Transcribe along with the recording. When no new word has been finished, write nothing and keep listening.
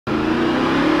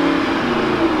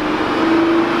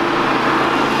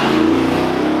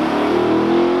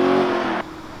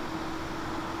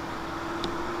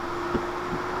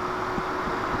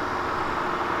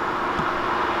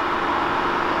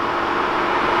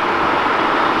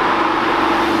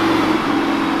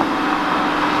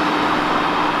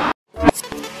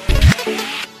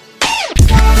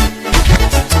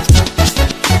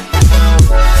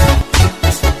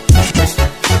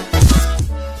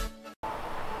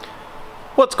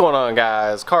What's going on,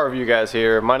 guys? Car review guys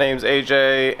here. My name's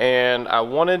AJ and I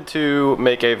wanted to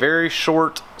make a very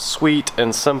short, sweet,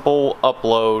 and simple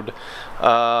upload.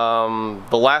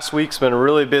 The last week's been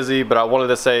really busy, but I wanted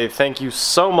to say thank you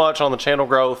so much on the channel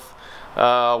growth.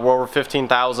 We're over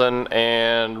 15,000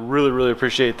 and really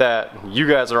appreciate that. You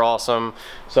guys are awesome.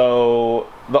 So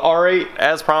the R8,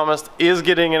 as promised, is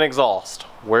getting an exhaust.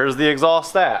 Where's the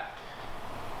exhaust at?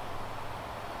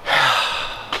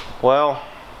 Well,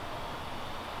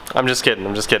 I'm just kidding.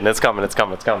 It's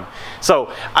coming. So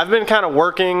I've been kind of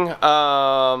working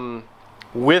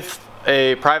with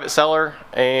a private seller,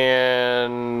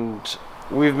 and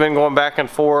we've been going back and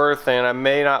forth, and I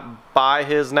may not buy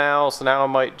his now, so now I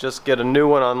might just get a new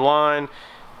one online.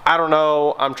 I don't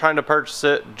know. I'm trying to purchase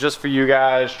it just for you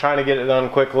guys, trying to get it done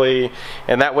quickly,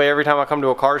 and that way every time I come to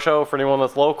a car show, for anyone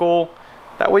that's local,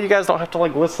 that way you guys don't have to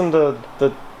like listen to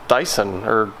the Dyson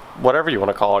or whatever you want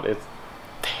to call it. It's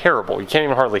terrible. You can't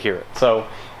even hardly hear it. So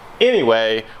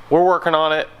anyway, we're working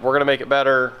on it. We're gonna make it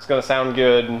better. It's gonna sound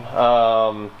good.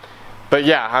 But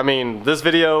yeah, I mean, this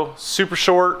video super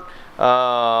short.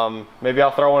 Maybe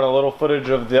I'll throw in a little footage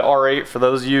of the R8 for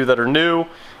those of you that are new.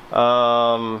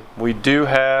 We do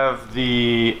have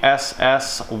the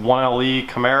SS1LE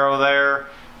Camaro there,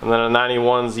 and then a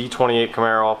 91 Z28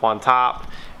 Camaro up on top,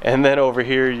 and then over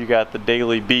here you got the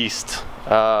Daily Beast,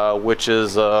 which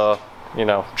is you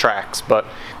know, tracks. But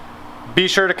be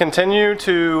sure to continue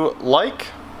to like,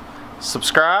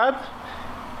 subscribe,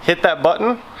 hit that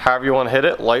button however you want to hit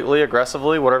it, lightly,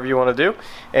 aggressively, whatever you want to do,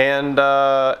 and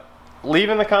leave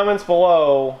in the comments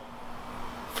below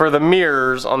for the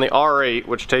mirrors on the R8,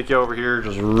 which take you over here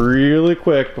just really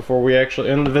quick before we actually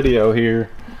end the video here.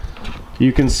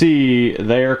 You can see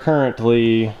they are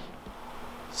currently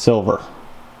silver.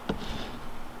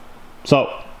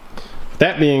 So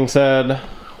that being said,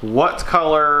 what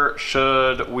color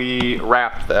should we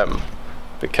wrap them?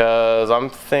 Because I'm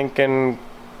thinking,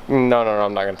 no,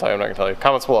 I'm not gonna tell you,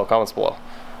 Comments below,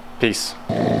 Peace.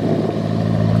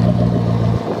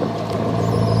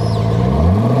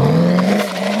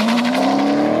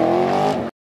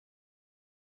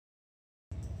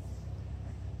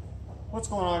 What's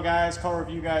going on, guys? Car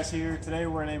review guys here. Today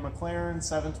we're in a McLaren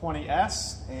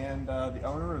 720S, and the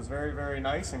owner is very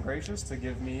nice and gracious to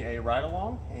give me a ride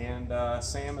along, and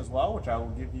Sam as well, which I will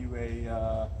give you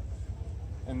a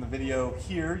in the video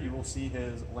here. You will see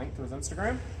his link to his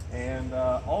Instagram, and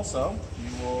also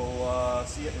you will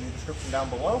see it in the description down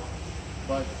below.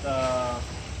 But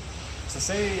to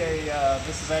say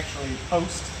this is actually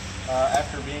post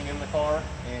after being in the car,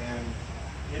 and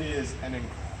it is an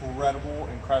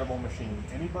incredible machine.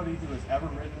 Anybody who has ever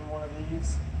ridden one of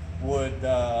these would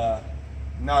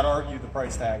not argue the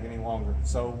price tag any longer.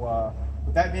 So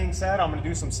with that being said, I'm going to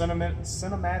do some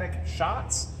cinematic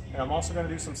shots, and I'm also going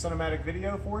to do some cinematic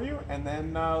video for you, and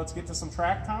then let's get to some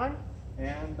track time,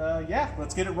 and yeah,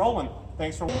 let's get it rolling.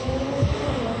 Thanks for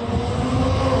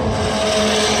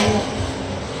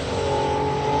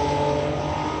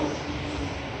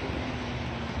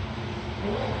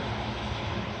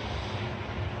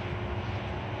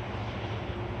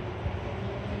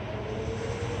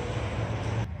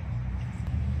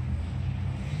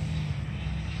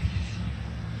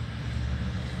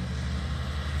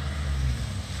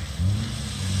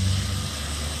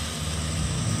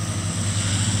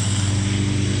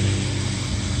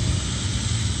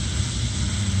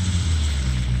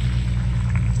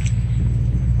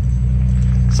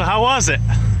So how was it?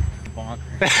 Bonkers.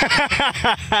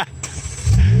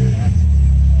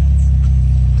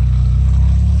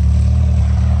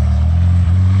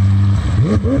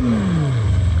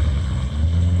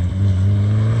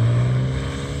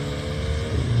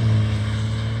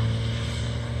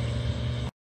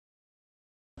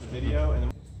 video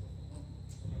and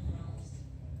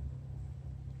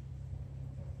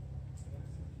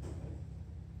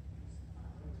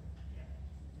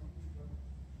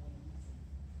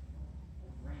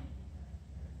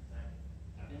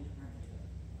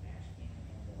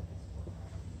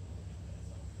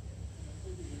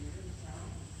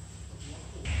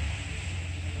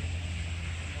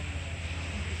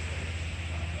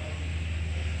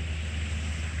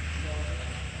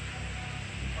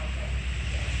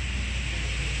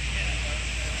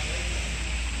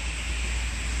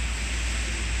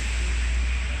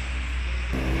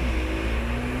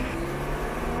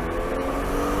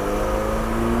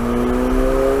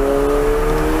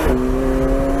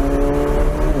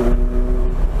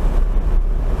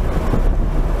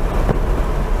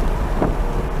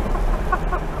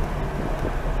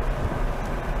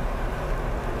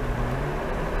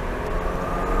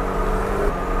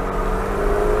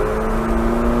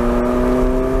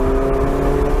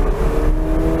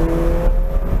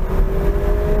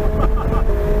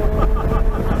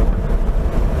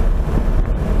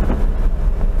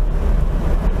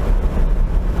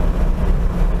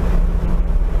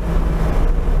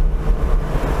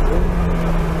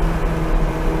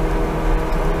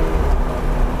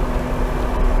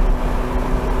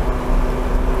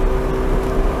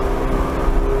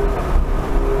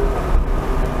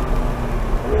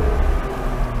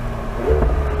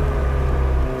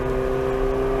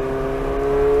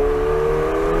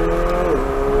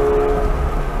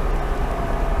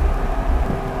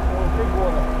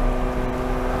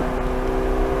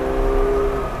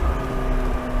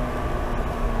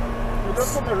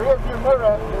if your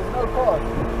motor there's no cost.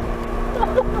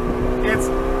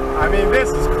 I mean, this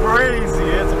is crazy.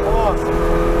 It's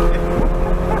awesome.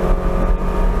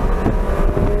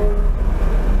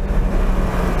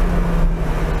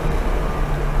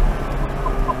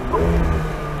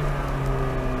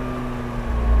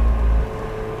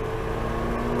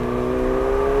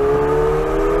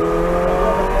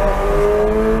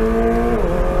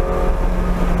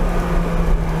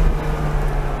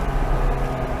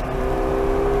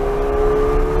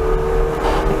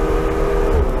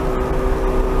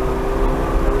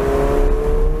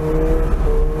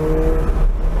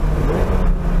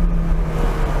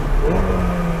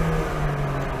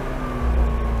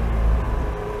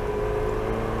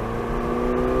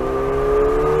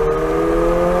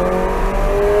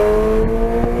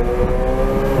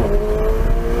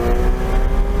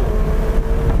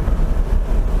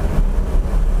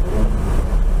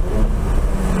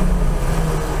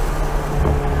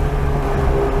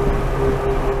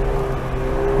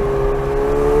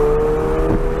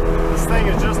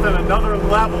 Another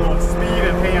level of speed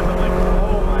and handling.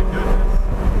 Oh my goodness.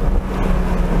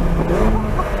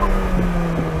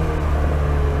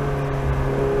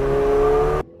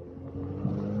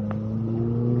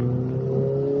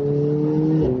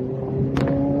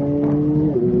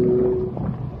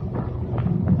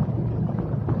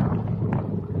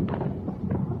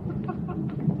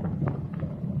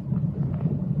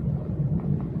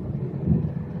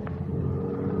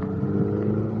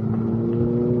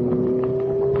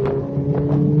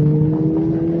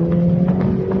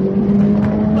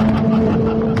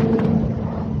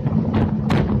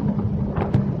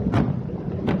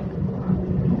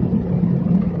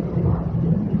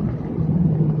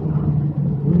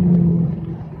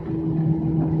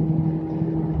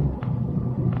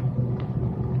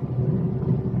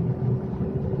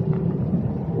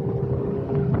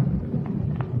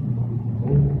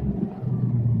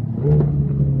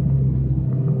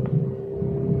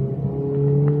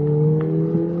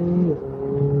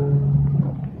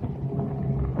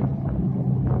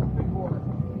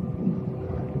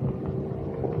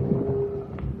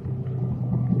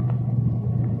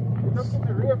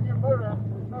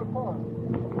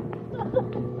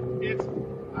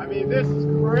 I mean, this is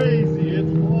crazy.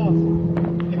 It's awesome.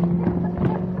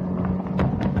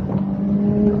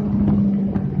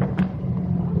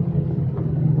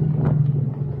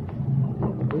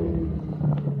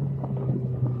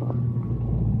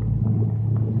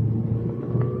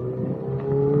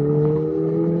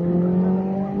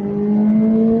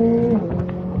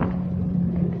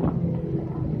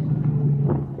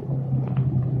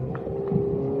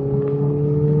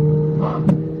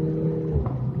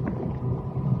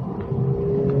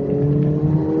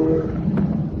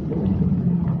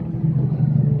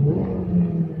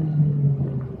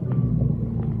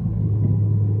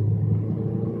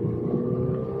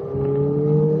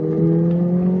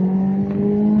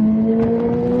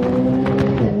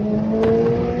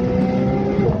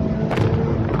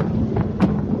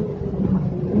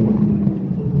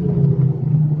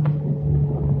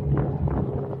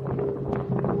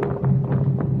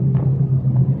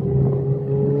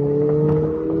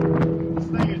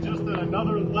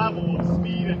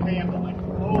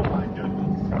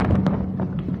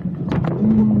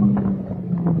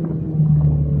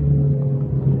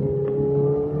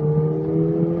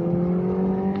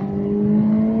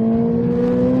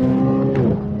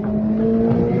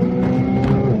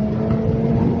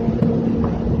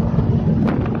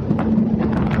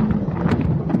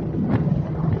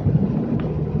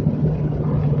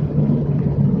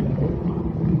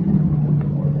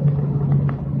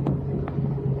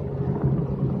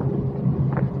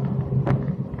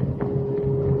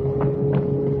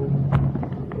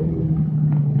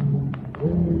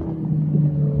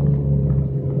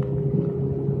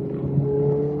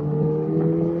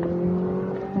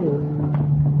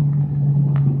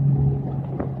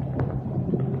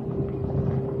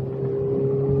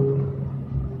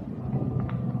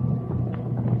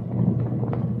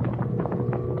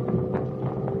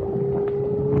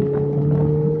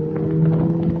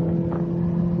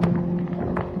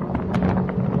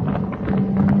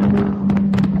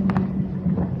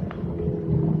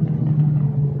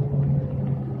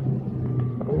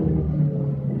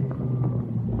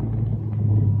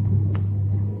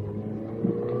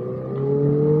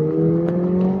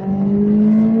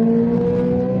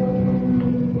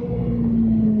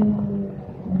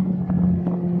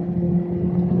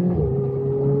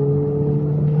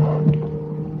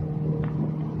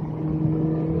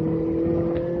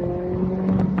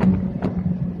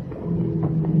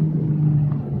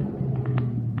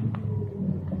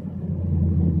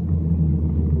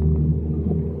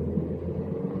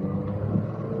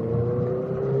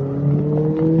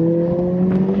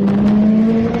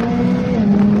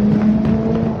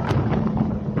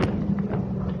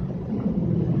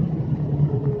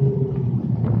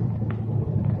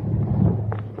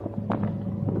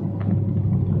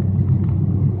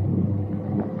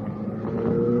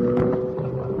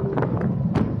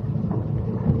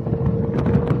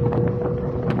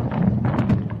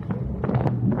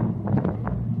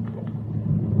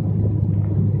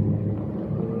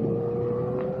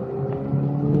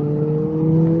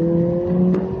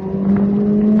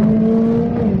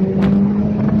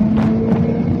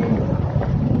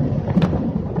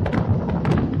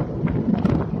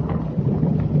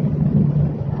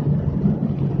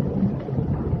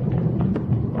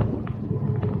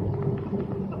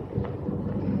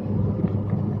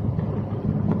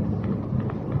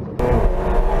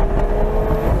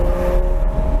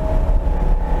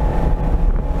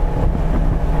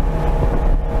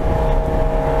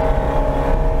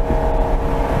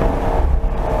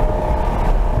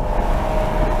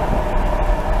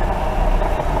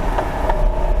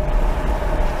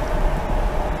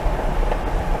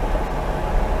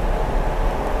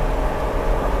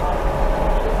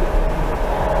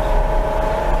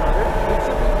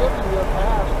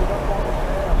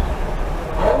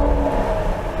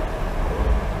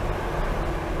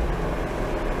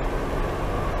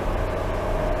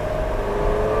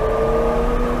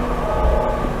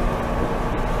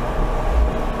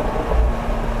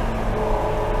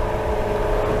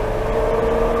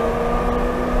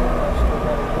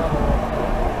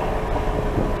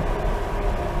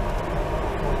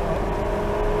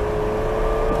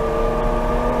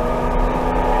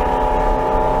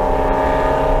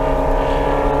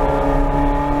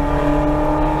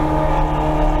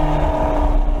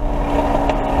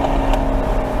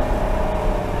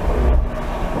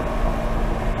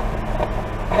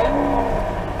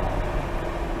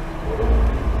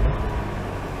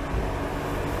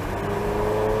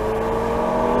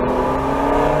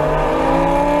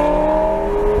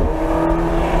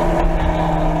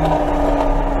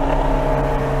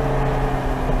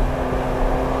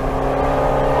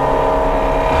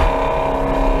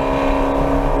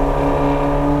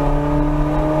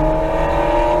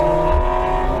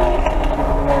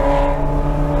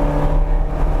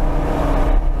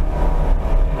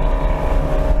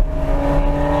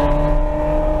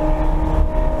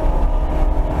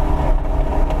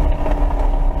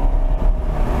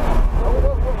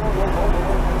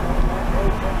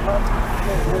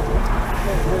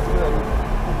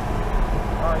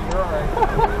 you're all right.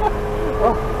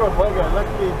 Oh, good. Well, yeah,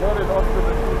 let's be got it off to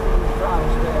the ground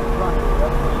stand front.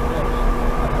 That's what he thinks.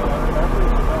 Remember,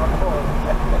 he's on board.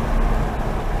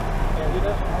 Yeah, he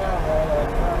doesn't have all that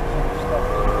nonsense stuff.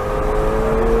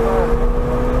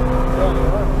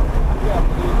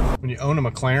 When you own a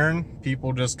McLaren,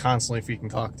 people just constantly freaking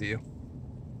talk to you.